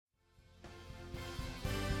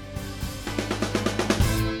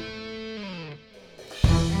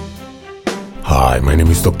Hi, my name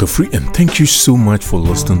is Dr. Free, and thank you so much for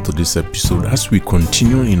listening to this episode as we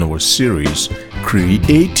continue in our series,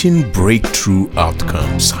 Creating Breakthrough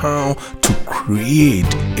Outcomes. How to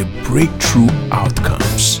create a breakthrough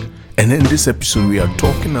outcomes. And in this episode, we are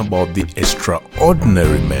talking about the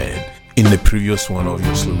extraordinary man. In the previous one,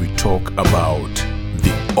 obviously, we talk about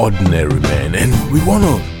the ordinary man, and we want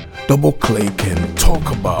to double click and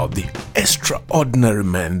talk about the extraordinary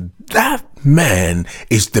man. That man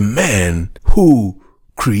is the man who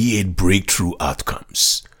create breakthrough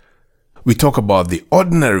outcomes. We talk about the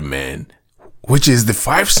ordinary man, which is the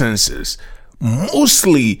five senses,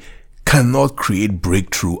 mostly cannot create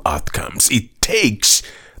breakthrough outcomes. It takes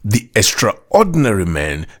the extraordinary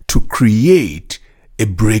man to create a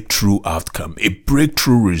breakthrough outcome, a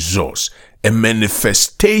breakthrough resource, a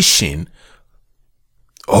manifestation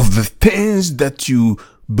of the things that you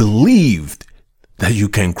believed that you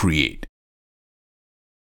can create.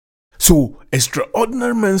 So,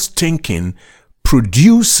 extraordinary man's thinking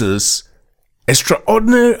produces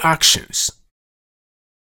extraordinary actions.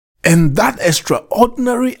 And that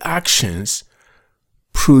extraordinary actions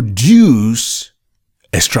produce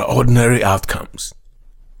extraordinary outcomes.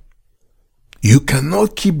 You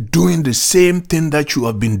cannot keep doing the same thing that you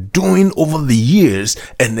have been doing over the years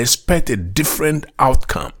and expect a different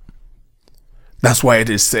outcome. That's why it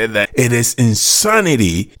is said that it is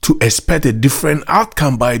insanity to expect a different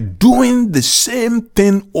outcome by doing the same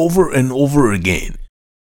thing over and over again.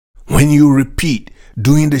 When you repeat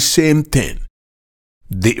doing the same thing,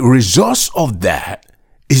 the result of that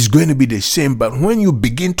is going to be the same. But when you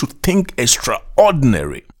begin to think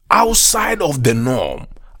extraordinary, outside of the norm,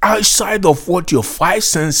 outside of what your five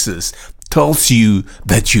senses tells you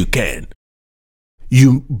that you can,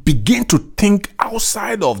 you begin to think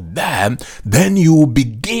outside of that, then you will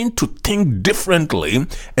begin to think differently.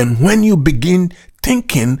 And when you begin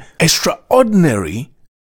thinking extraordinary,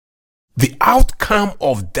 the outcome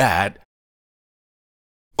of that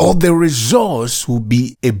or the resource will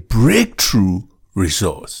be a breakthrough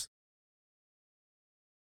resource.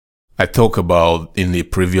 I talked about in the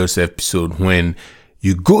previous episode when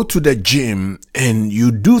you go to the gym and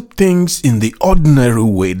you do things in the ordinary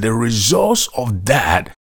way, the results of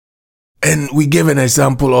that, and we gave an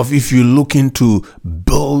example of if you're looking to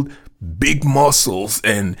build big muscles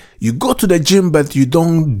and you go to the gym but you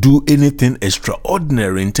don't do anything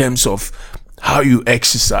extraordinary in terms of how you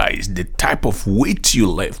exercise, the type of weight you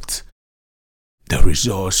lift, the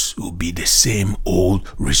resource will be the same old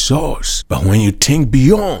resource. But when you think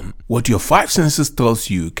beyond what your five senses tells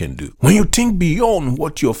you can do, when you think beyond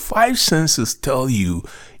what your five senses tell you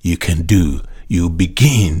you can do, you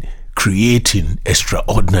begin creating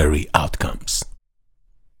extraordinary outcomes.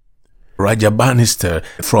 Roger Bannister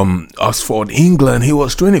from Oxford, England, he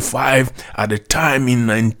was 25 at the time in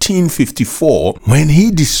 1954 when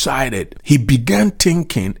he decided he began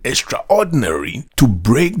thinking extraordinary to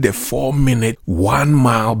break the 4-minute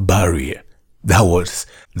 1-mile barrier. That was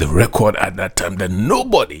the record at that time, that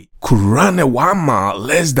nobody could run a 1 mile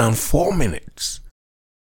less than 4 minutes.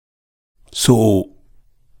 So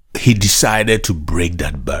he decided to break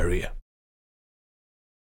that barrier.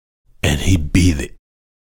 And he beat it.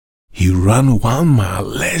 He ran 1 mile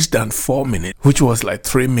less than 4 minutes, which was like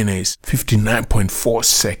 3 minutes, 59.4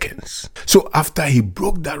 seconds. So after he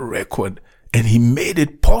broke that record and he made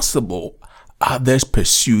it possible, others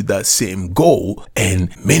pursued that same goal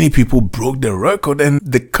and many people broke the record. And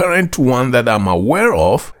the current one that I'm aware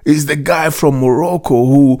of is the guy from Morocco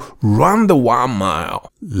who ran the 1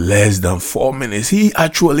 mile less than 4 minutes. He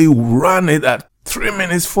actually ran it at 3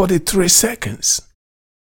 minutes, 43 seconds.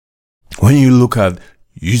 When you look at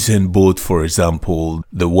Usain Bolt, for example,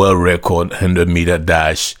 the world record 100-meter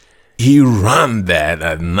dash, he ran that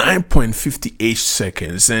at 9.58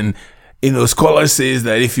 seconds. And, scholars says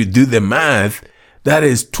that if you do the math, that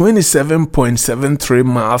is 27.73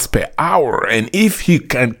 miles per hour. And if he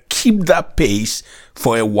can keep that pace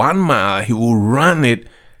for a 1 mile, he will run it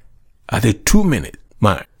at a 2-minute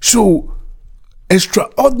mark. So,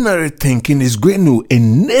 extraordinary thinking is going to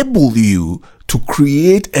enable you to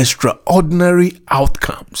create extraordinary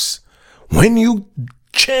outcomes. When you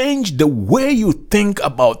change the way you think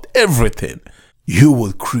about everything, you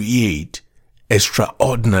will create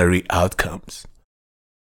extraordinary outcomes.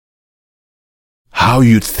 How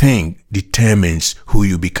you think determines who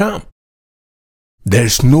you become.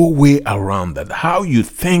 There's no way around that. How you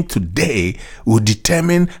think today will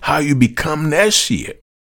determine how you become next year.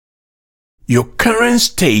 Your current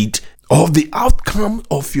state of the outcome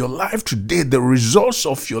of your life today, the results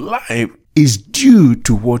of your life, is due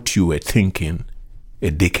to what you were thinking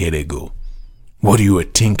a decade ago, what you were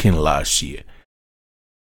thinking last year.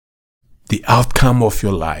 the outcome of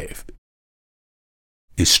your life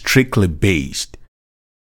is strictly based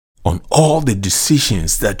on all the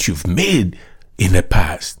decisions that you've made in the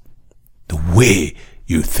past, the way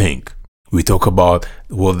you think. We talk about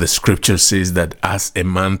what the scripture says, that as a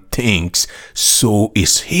man thinks, so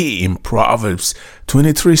is he, in Proverbs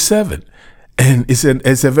 23:7. And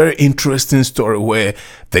it's a very interesting story where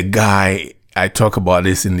the guy, I talk about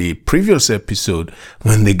this in the previous episode,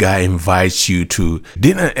 when the guy invites you to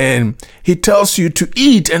dinner and he tells you to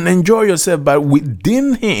eat and enjoy yourself, but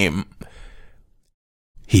within him,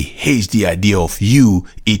 he hates the idea of you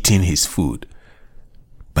eating his food.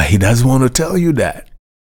 But he doesn't want to tell you that.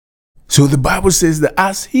 So the Bible says that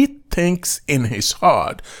as he thinks in his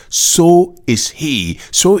heart, so is he.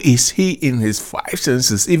 So is he in his five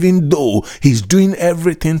senses, even though he's doing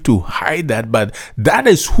everything to hide that. But that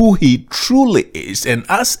is who he truly is. And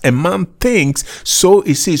as a man thinks, so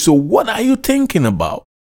is he. So what are you thinking about?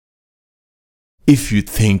 If you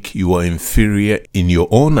think you are inferior in your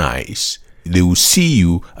own eyes, they will see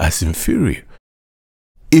you as inferior.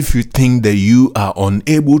 If you think that you are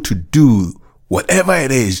unable to do whatever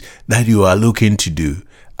it is that you are looking to do,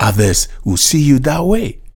 others will see you that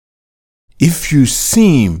way. If you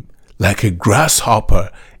seem like a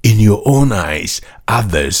grasshopper in your own eyes,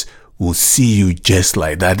 others will see you just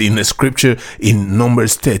like that. In the scripture in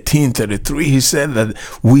Numbers 13:33, he said that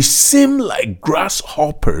we seem like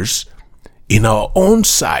grasshoppers in our own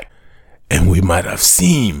sight, and we might have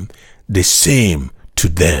seemed the same to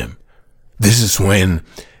them. This is when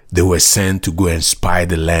they were sent to go and spy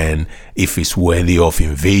the land if it's worthy of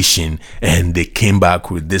invasion, and they came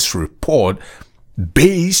back with this report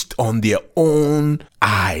based on their own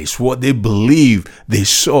eyes, what they believed they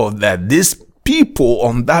saw, that these people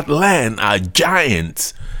on that land are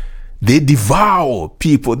giants. They devour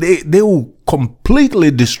people. They will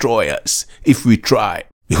completely destroy us if we try,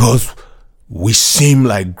 because we seem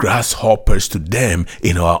like grasshoppers to them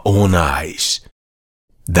in our own eyes.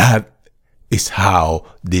 That is how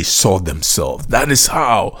they saw themselves. That is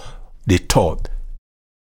how they thought.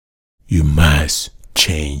 You must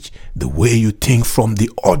change the way you think from the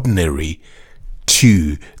ordinary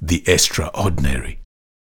to the extraordinary.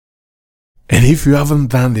 And if you haven't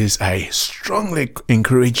done this, I strongly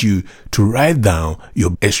encourage you to write down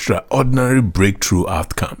your extraordinary breakthrough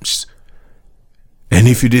outcomes. And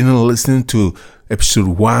if you didn't listen to episode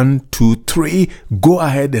 1, 2, 3, go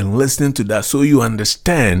ahead and listen to that so you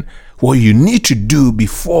understand what you need to do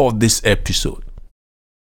before this episode.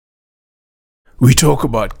 We talk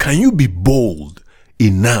about, can you be bold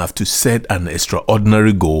enough to set an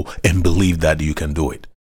extraordinary goal and believe that you can do it?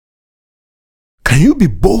 Can you be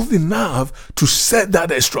bold enough to set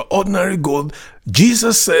that extraordinary goal?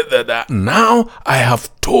 Jesus said that now I have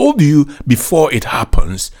told you before it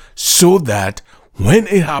happens, so that when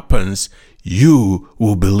it happens, you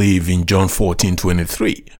will believe, in John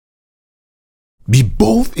 14:23. Be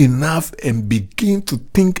bold enough and begin to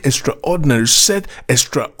think extraordinary. Set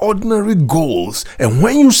extraordinary goals. And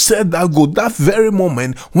when you set that goal, that very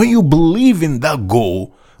moment, when you believe in that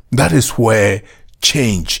goal, that is where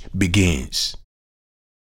change begins.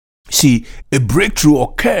 See, a breakthrough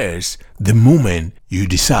occurs the moment you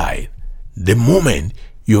decide. The moment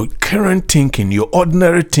your current thinking, your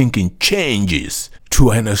ordinary thinking changes to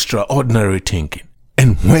an extraordinary thinking.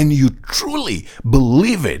 And when you truly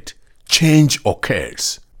believe it, change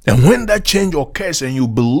occurs. And when that change occurs and you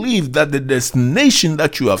believe that the destination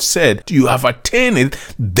that you have set, you have attained it,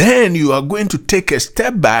 then you are going to take a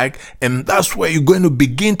step back, and that's where you're going to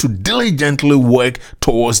begin to diligently work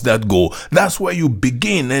towards that goal. That's where you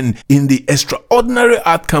begin, and in the extraordinary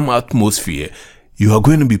outcome atmosphere, you are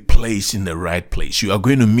going to be placed in the right place. You are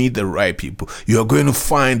going to meet the right people. You are going to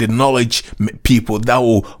find the knowledge people that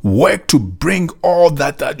will work to bring all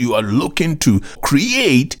that you are looking to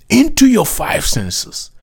create into your five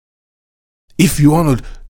senses. If you want to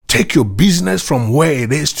take your business from where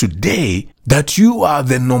it is today, that you are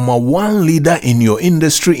the number one leader in your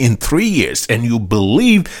industry in 3 years, and you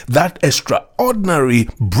believe that extraordinary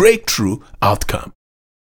breakthrough outcome.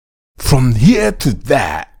 From here to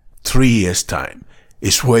that, 3 years' time,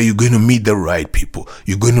 is where you're going to meet the right people.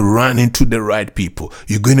 You're going to run into the right people.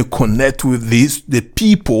 You're going to connect with the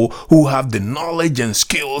people who have the knowledge and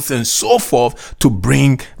skills and so forth to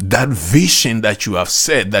bring that vision that you have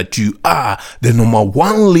said, that you are the number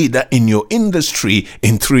one leader in your industry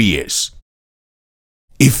in 3 years.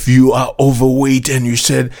 If you are overweight and you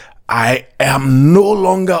said, I am no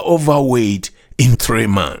longer overweight in 3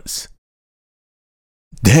 months,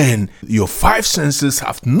 then your five senses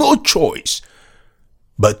have no choice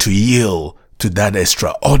but to yield to that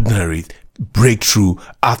extraordinary breakthrough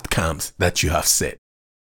outcomes that you have set.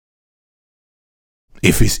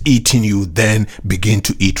 If it's eating, you then begin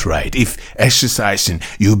to eat right. If exercising,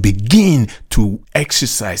 you begin to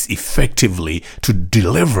exercise effectively to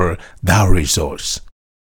deliver that results.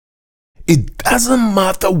 It doesn't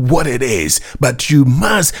matter what it is, but you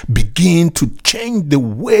must begin to change the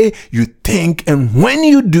way you think. And when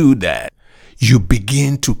you do that, you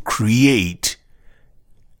begin to create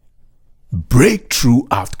breakthrough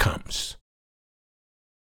outcomes.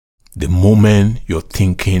 The moment your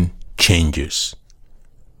thinking changes,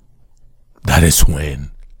 that is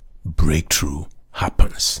when breakthrough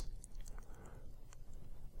happens.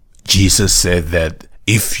 Jesus said that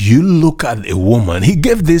if you look at a woman, he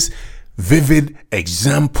gave this vivid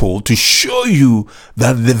example to show you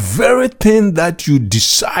that the very thing that you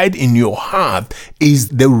decide in your heart is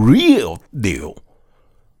the real deal.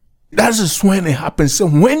 That is when it happens. So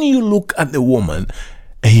when you look at the woman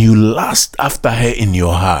and you lust after her in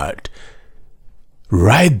your heart,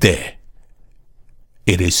 right there,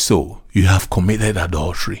 it is so. You have committed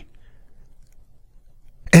adultery.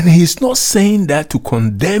 And he's not saying that to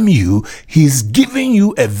condemn you. He's giving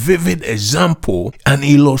you a vivid example, an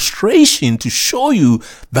illustration to show you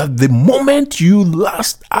that the moment you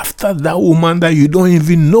lust after that woman that you don't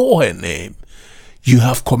even know her name, you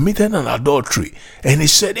have committed an adultery. And he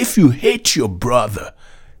said, if you hate your brother,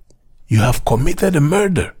 you have committed a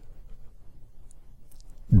murder.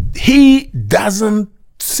 He doesn't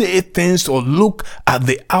say things or look at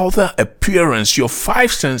the outer appearance, your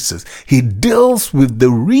five senses. He deals with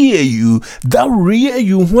the real you. That real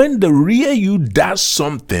you, when the real you does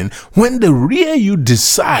something, when the real you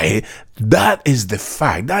decide, that is the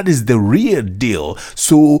fact. That is the real deal.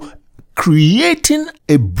 So creating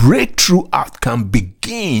a breakthrough outcome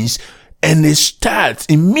begins, and it starts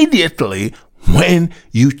immediately when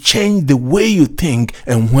you change the way you think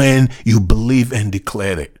and when you believe and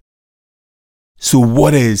declare it. So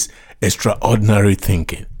what is extraordinary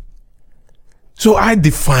thinking? So I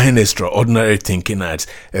define extraordinary thinking as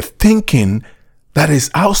a thinking that is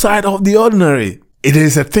outside of the ordinary. It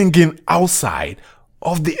is a thinking outside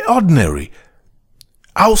of the ordinary,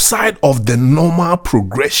 outside of the normal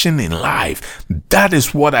progression in life. That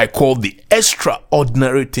is what I call the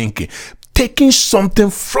extraordinary thinking. Taking something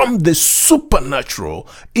from the supernatural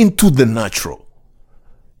into the natural.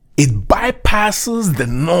 It bypasses the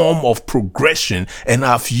norm of progression, and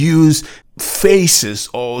I've used phases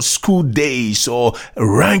or school days or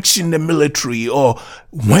ranks in the military, or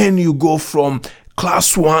when you go from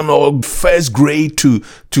class 1 or first grade to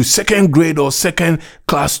second grade or second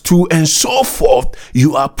class 2 and so forth.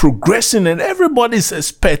 You are progressing, and everybody's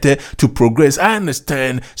expected to progress. I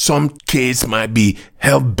understand some kids might be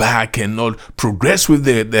held back and not progress with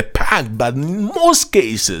the pack, but in most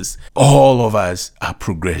cases, all of us are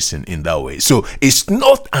progressing in that way. So it's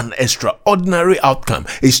not an extraordinary outcome.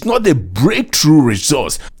 It's not a breakthrough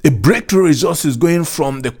result. A breakthrough result is going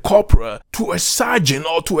from the corporal to a sergeant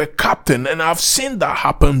or to a captain, and I've seen that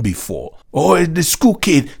happen before. Or the school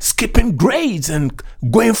kid skipping grades and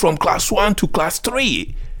going from class 1 to class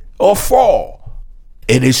 3 or 4.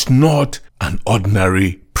 It is not an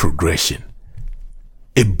ordinary progression.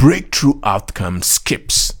 A breakthrough outcome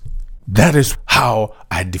skips. That is how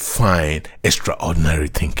I define extraordinary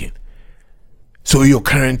thinking. So your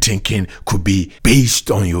current thinking could be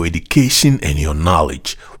based on your education and your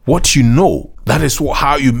knowledge. What you know, that is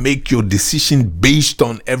how you make your decision based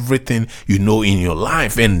on everything you know in your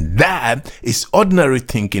life. And that is ordinary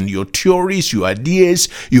thinking. Your theories, your ideas,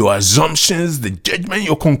 your assumptions, the judgment,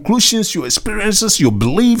 your conclusions, your experiences, your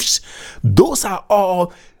beliefs. Those are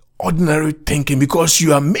all ordinary thinking, because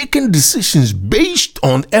you are making decisions based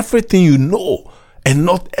on everything you know and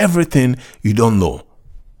not everything you don't know.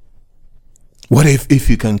 What if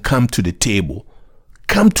you can come to the table,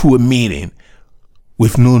 come to a meeting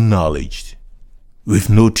with no knowledge,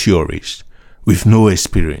 with no theories, with no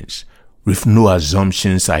experience, with no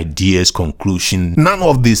assumptions, ideas, conclusions, none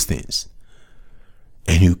of these things.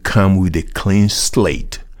 And you come with a clean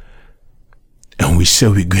slate, and we say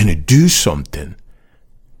we're going to do something,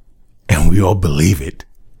 and we all believe it,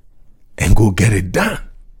 and go get it done.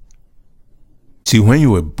 See, when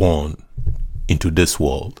you were born into this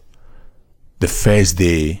world, the first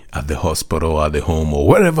day at the hospital, at the home, or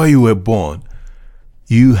wherever you were born,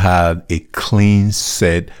 you had a clean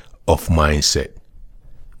set of mindset.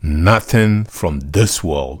 Nothing from this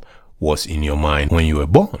world was in your mind when you were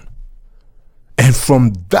born. And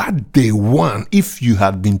from that day one, if you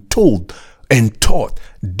had been told and taught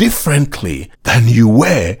differently than you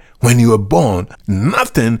were when you were born,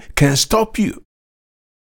 nothing can stop you.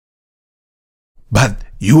 But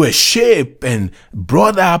You were shaped and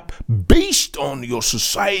brought up based on your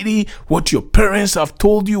society, what your parents have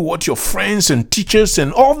told you, what your friends and teachers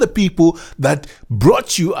and all the people that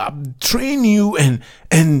brought you up, trained you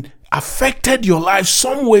and affected your life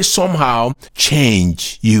some way, somehow,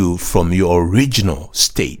 change you from your original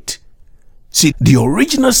state. See, the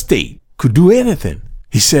original state could do anything.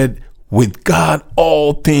 He said, with God,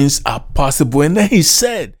 all things are possible. And then he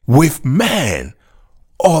said, with man,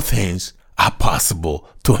 all things are possible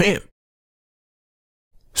to him.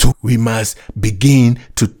 So we must begin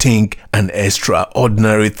to think an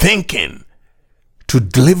extraordinary thinking. To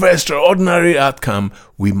deliver extraordinary outcome,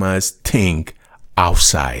 we must think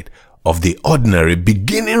outside of the ordinary.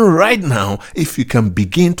 Beginning right now, if you can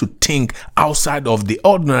begin to think outside of the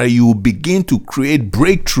ordinary, you will begin to create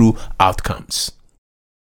breakthrough outcomes.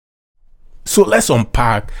 So let's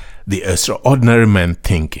unpack the extraordinary man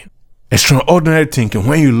thinking. Extraordinary thinking,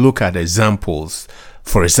 when you look at examples,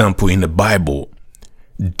 for example, in the Bible,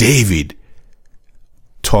 David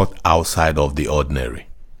thought outside of the ordinary.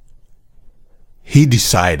 He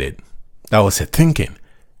decided, that was a thinking,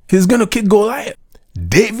 he's going to kill Goliath.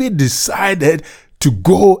 David decided to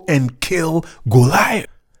go and kill Goliath.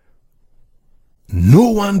 No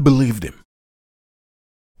one believed him.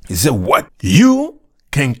 He said, what? You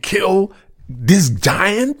can kill this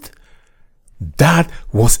giant? That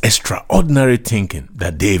was extraordinary thinking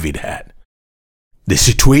that David had. The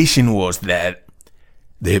situation was that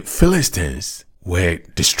the Philistines were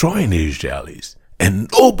destroying the Israelis and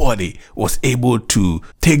nobody was able to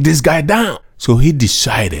take this guy down. So he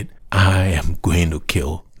decided, I am going to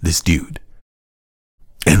kill this dude.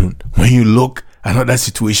 And when you look another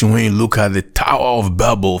situation, when you look at the Tower of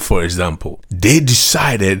Babel, for example, they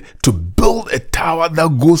decided to build a tower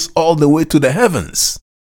that goes all the way to the heavens.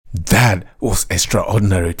 That was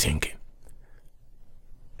extraordinary thinking.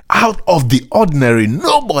 Out of the ordinary,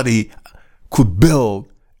 nobody could build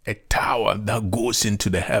a tower that goes into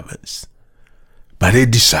the heavens. But they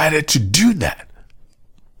decided to do that.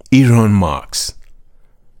 Elon Musk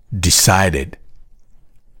decided,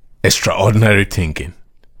 extraordinary thinking,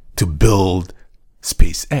 to build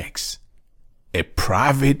SpaceX, a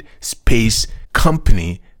private space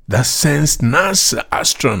company that sends NASA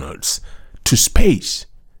astronauts to space.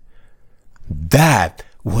 That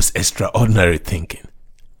was extraordinary thinking.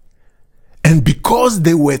 And because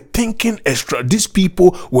they were thinking these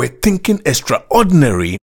people were thinking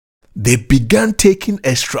extraordinary, they began taking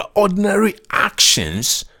extraordinary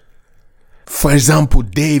actions. For example,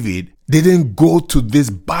 David didn't go to this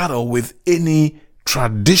battle with any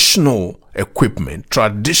traditional equipment,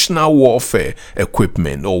 traditional warfare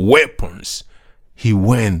equipment or weapons. He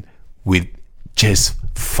went with just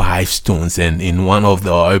 5 stones. And in one of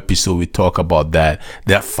the episodes, we talk about that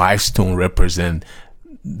 5 stone represent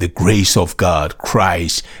the grace of God,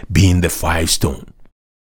 Christ being the 5 stone.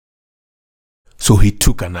 So he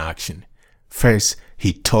took an action. First,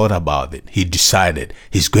 he thought about it. He decided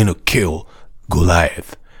he's going to kill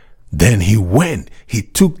Goliath. Then he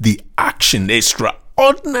took the action, the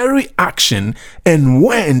extraordinary action, and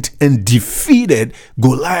went and defeated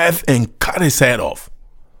Goliath and cut his head off.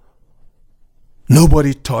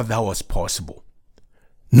 Nobody thought that was possible.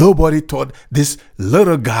 Nobody thought this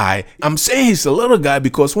little guy, I'm saying he's a little guy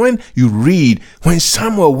because when you read, when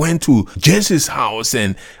Samuel went to Jesse's house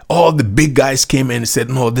and all the big guys came in and said,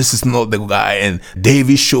 no, this is not the guy. And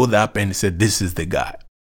David showed up and said, this is the guy.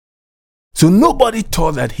 So nobody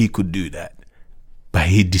thought that he could do that. But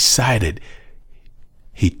he decided,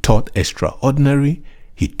 he thought extraordinary,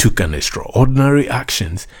 he took an extraordinary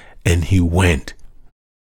actions, and he went.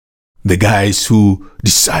 The guys who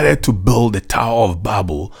decided to build the Tower of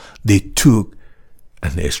Babel, they took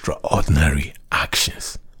an extraordinary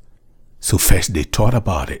actions. So first they thought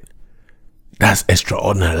about it. That's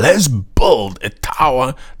extraordinary. Let's build a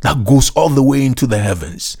tower that goes all the way into the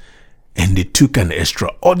heavens. And they took an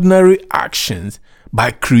extraordinary actions by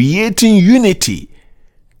creating unity.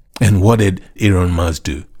 And what did Elon Musk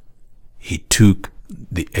do? He took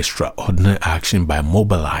the extraordinary action by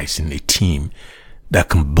mobilizing a team that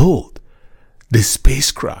can build the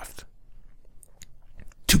spacecraft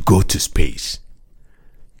to go to space.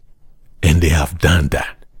 And they have done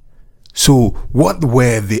that. So what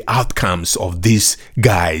were the outcomes of these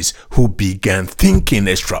guys who began thinking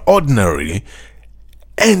extraordinarily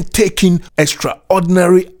and taking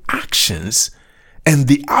extraordinary actions? And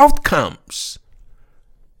the outcomes,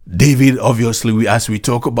 David, obviously, as we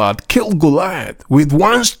talk about, killed Goliath with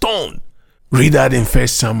 1 stone. Read that in 1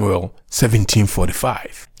 Samuel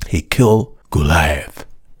 17:45. He killed Goliath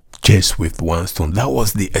just with 1 stone. That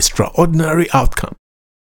was the extraordinary outcome.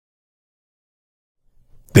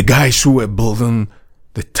 The guys who were building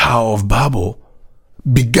the Tower of Babel,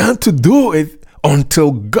 began to do it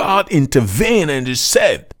until God intervened and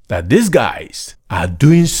said that these guys are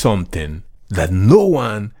doing something that no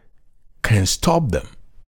one can stop them.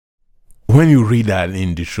 When you read that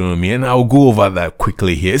in Deuteronomy, and I'll go over that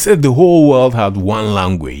quickly here, it said the whole world had one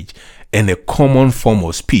language and a common form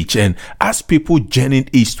of speech. And as people journeyed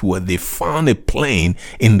eastward, they found a plain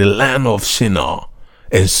in the land of Shinar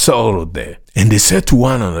and settled there. And they said to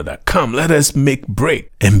one another, "Come, let us make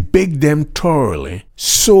brick and bake them thoroughly."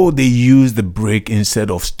 So they used the brick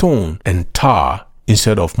instead of stone and tar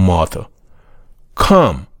instead of mortar.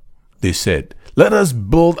 "Come," they said, "let us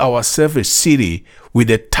build ourselves a city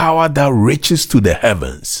with a tower that reaches to the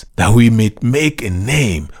heavens, that we may make a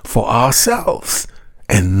name for ourselves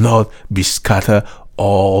and not be scattered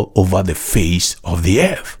all over the face of the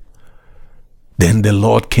earth." Then the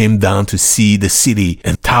Lord came down to see the city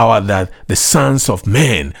and tower that the sons of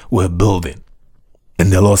men were building.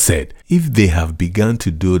 And the Lord said, "If they have begun to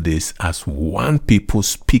do this as one people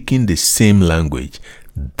speaking the same language,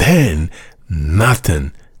 then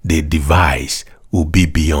nothing they devise will be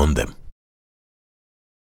beyond them."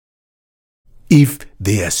 If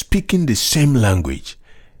they are speaking the same language,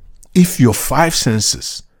 if your five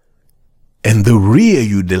senses and the real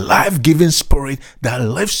you, the life-giving spirit that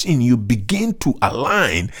lives in you, begin to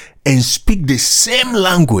align and speak the same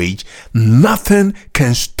language, nothing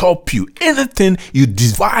can stop you. Anything you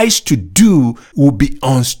devise to do will be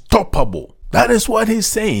unstoppable. That is what he's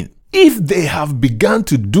saying. If they have begun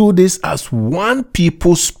to do this as one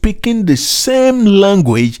people speaking the same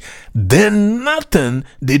language, then nothing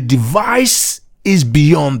they devise is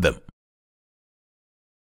beyond them.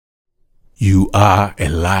 You are a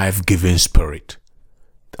life-giving spirit.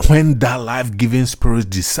 When that life-giving spirit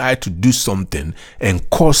decides to do something and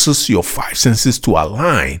causes your five senses to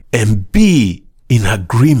align and be in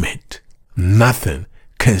agreement, nothing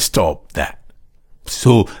can stop that.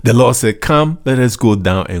 So the Lord said, "Come, let us go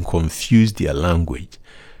down and confuse their language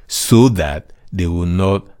so that they will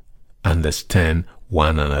not understand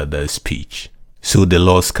one another's speech." So the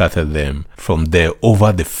Lord scattered them from there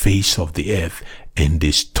over the face of the earth, and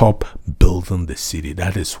they stopped building the city.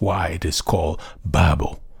 That is why it is called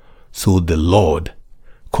Babel. So the Lord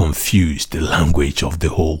confused the language of the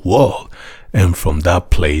whole world. And from that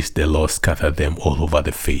place, the Lord scattered them all over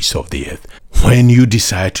the face of the earth. When you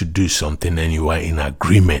decide to do something and you are in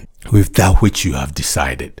agreement with that which you have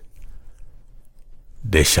decided,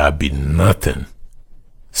 there shall be nothing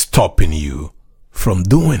stopping you from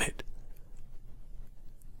doing it.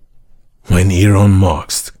 When Elon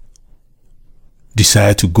Musk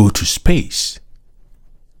decided to go to space,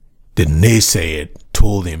 the naysayer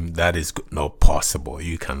told him that is not possible.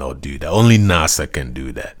 You cannot do that. Only NASA can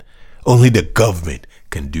do that. Only the government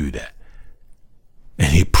can do that.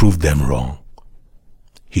 And he proved them wrong.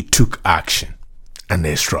 He took action, an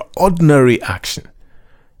extraordinary action.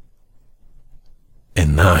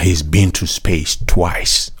 And now he's been to space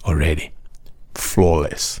twice already,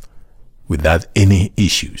 flawless, without any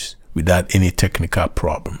issues, without any technical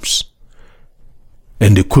problems.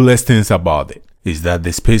 And the coolest things about it is that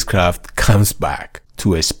the spacecraft comes back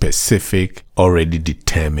to a specific, already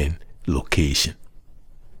determined location.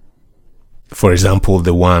 For example,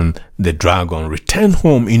 the Dragon returned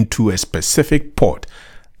home into a specific port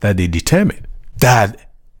that they determined. That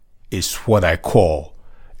is what I call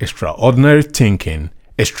extraordinary thinking,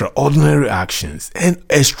 extraordinary actions, and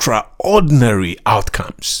extraordinary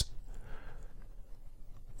outcomes.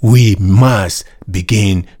 We must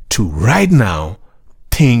begin to right now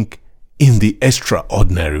think in the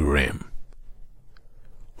extraordinary realm.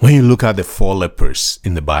 When you look at the 4 lepers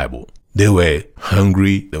in the Bible, they were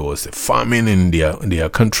hungry. There was a famine in their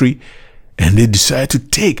country, and they decided to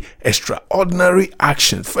take extraordinary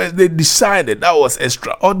action. First, they decided that was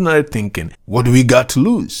extraordinary thinking. What do we got to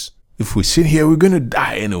lose? If we sit here, we're going to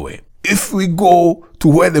die anyway. If we go to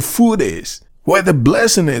where the food is, where the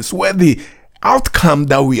blessing is, where the outcome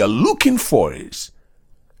that we are looking for is,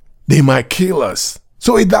 they might kill us.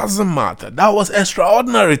 So it doesn't matter. That was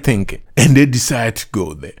extraordinary thinking. And they decided to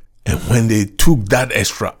go there. And when they took that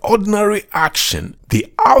extraordinary action,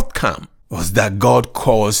 the outcome was that God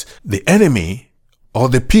caused the enemy or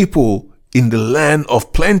the people in the land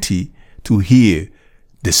of plenty to hear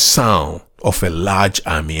the sound of a large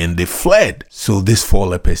army, and they fled. So these 4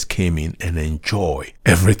 lepers came in and enjoyed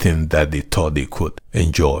everything that they thought they could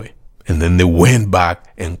enjoy. And then they went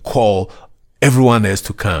back and called everyone else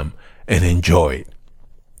to come and enjoy it.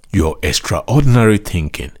 Your extraordinary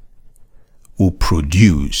thinking will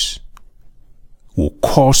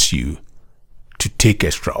cause you to take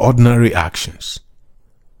extraordinary actions.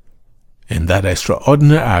 And that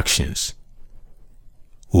extraordinary actions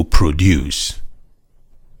will produce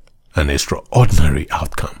an extraordinary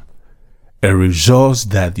outcome. A result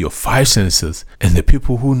that your five senses and the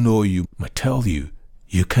people who know you might tell you,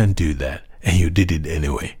 you can't do that, and you did it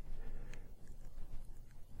anyway.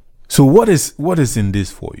 So what is in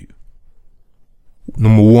this for you?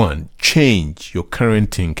 Number one, change your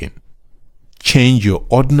current thinking. Change your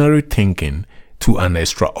ordinary thinking to an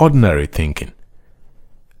extraordinary thinking.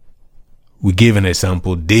 We gave an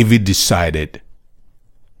example. David decided,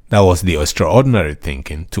 that was the extraordinary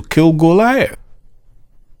thinking, to kill Goliath.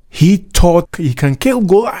 He thought he can kill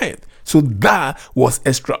Goliath. So that was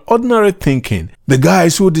extraordinary thinking. The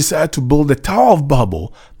guys who decided to build the Tower of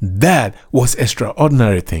Babel, that was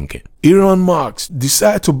extraordinary thinking. Elon Musk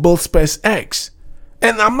decided to build SpaceX.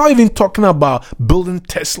 And I'm not even talking about building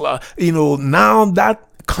Tesla. Now that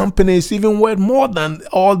company is even worth more than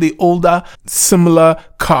all the older similar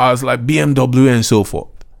cars like BMW and so forth.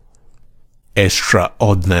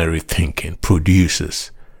 Extraordinary thinking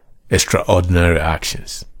produces extraordinary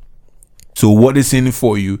actions. So what is in it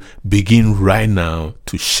for you? Begin right now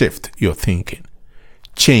to shift your thinking.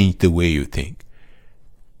 Change the way you think.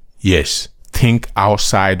 Yes, think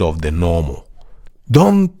outside of the normal.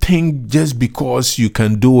 Don't think just because you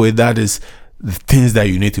can do it, that is the things that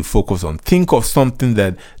you need to focus on. Think of something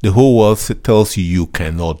that the whole world tells you you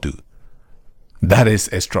cannot do. That is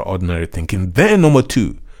extraordinary thinking. Then number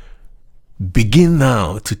two, begin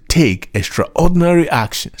now to take extraordinary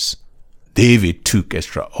actions. David took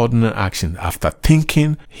extraordinary action. After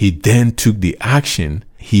thinking, he then took the action.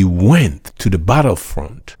 He went to the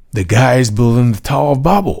battlefront. The guys building the Tower of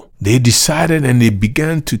Babel, they decided and they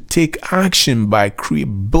began to take action by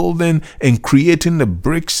building and creating the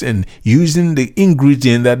bricks and using the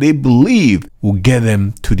ingredient that they believed would get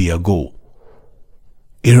them to their goal.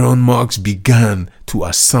 Elon Musk began to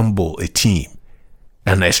assemble a team,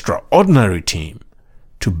 an extraordinary team,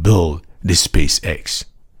 to build the SpaceX.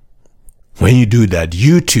 When you do that,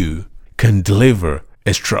 you too can deliver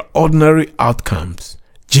extraordinary outcomes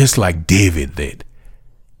just like David did.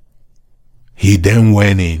 He then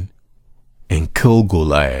went in and killed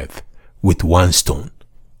Goliath with one stone.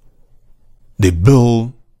 They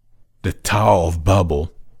built the Tower of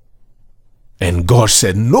Babel, and God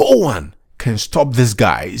said, no one can stop these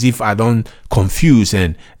guys if I don't confuse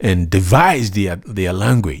and devise their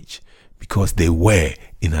language, because they were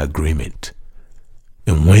in agreement.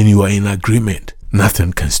 And when you are in agreement,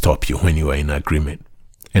 nothing can stop you when you are in agreement.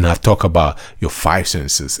 And I talk about your five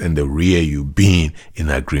senses and the real you being in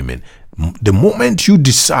agreement. The moment you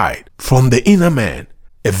decide from the inner man,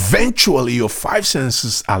 eventually your five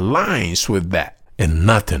senses aligns with that, and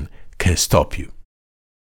nothing can stop you.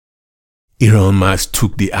 Elon Musk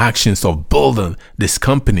took the actions of building this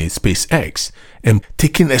company, SpaceX, and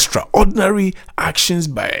taking extraordinary actions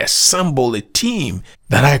by assembling a team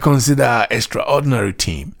that I consider an extraordinary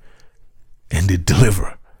team. And they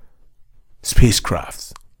deliver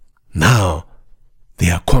spacecrafts. Now they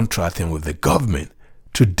are contracting with the government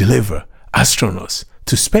to deliver astronauts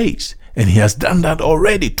to space. And he has done that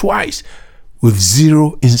already twice with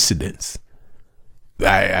zero incidents.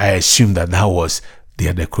 I assume that was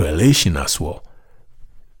their declaration as well.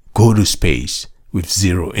 Go to space with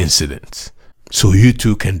zero incidents. So you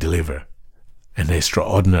too can deliver an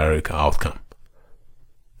extraordinary outcome.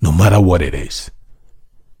 No matter what it is.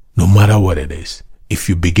 No matter what it is. If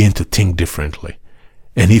you begin to think differently,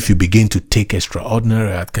 and if you begin to take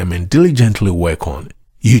extraordinary outcome and diligently work on it,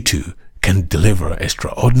 you too can deliver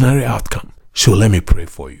extraordinary outcome. So let me pray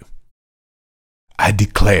for you. I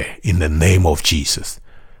declare in the name of Jesus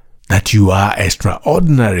that you are an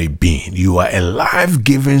extraordinary being. You are a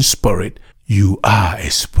life-giving spirit. You are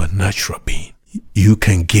a supernatural being. You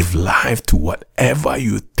can give life to whatever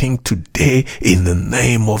you think today in the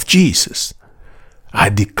name of Jesus. I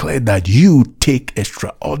declare that you take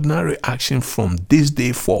extraordinary action from this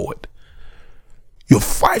day forward. Your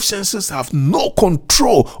five senses have no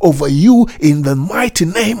control over you in the mighty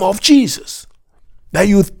name of Jesus. That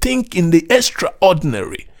you think in the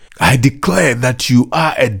extraordinary. I declare that you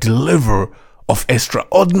are a deliverer of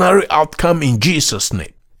extraordinary outcome in Jesus'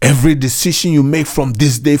 name. Every decision you make from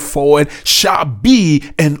this day forward shall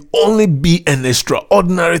be and only be an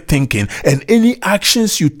extraordinary thinking, and any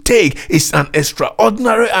actions you take is an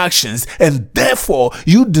extraordinary actions, and therefore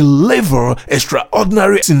you deliver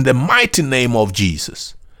extraordinary in the mighty name of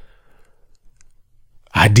Jesus.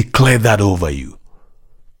 I declare that over you.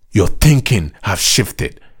 Your thinking have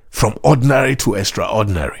shifted from ordinary to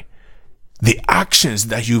extraordinary. The actions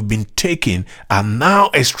that you've been taking are now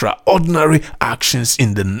extraordinary actions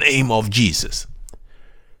in the name of Jesus.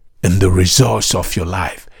 And the results of your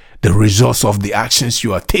life, The results of the actions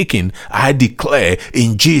you are taking, I declare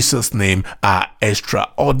in Jesus' name, are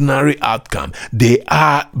extraordinary outcome. They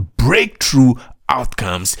are breakthrough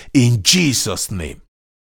outcomes in Jesus' name.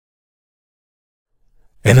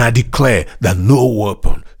 And I declare that no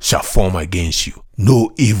weapon shall form against you.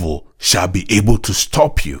 No evil shall be able to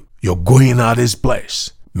stop you. Your going out is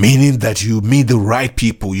blessed. Meaning that you meet the right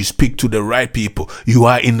people, you speak to the right people, you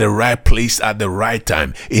are in the right place at the right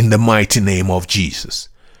time in the mighty name of Jesus.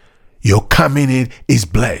 Your coming in is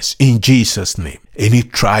blessed in Jesus' name. Any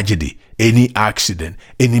tragedy, any accident,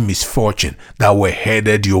 any misfortune that were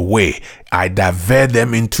headed your way, I divert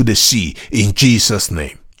them into the sea in Jesus'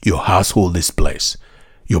 name. Your household is blessed.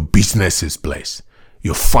 Your business is blessed.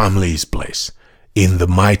 Your family is blessed. In the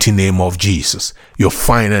mighty name of Jesus, your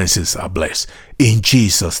finances are blessed in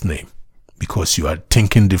Jesus' name, because you are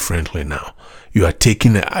thinking differently now. You are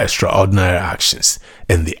taking extraordinary actions,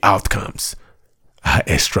 and the outcomes are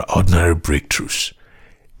extraordinary breakthroughs.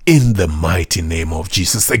 In the mighty name of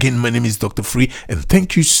Jesus. Again, my name is Dr. Free, and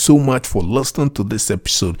thank you so much for listening to this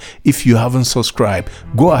episode. If you haven't subscribed,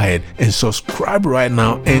 go ahead and subscribe right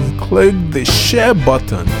now and click the share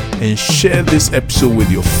button and share this episode with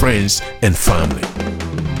your friends and family.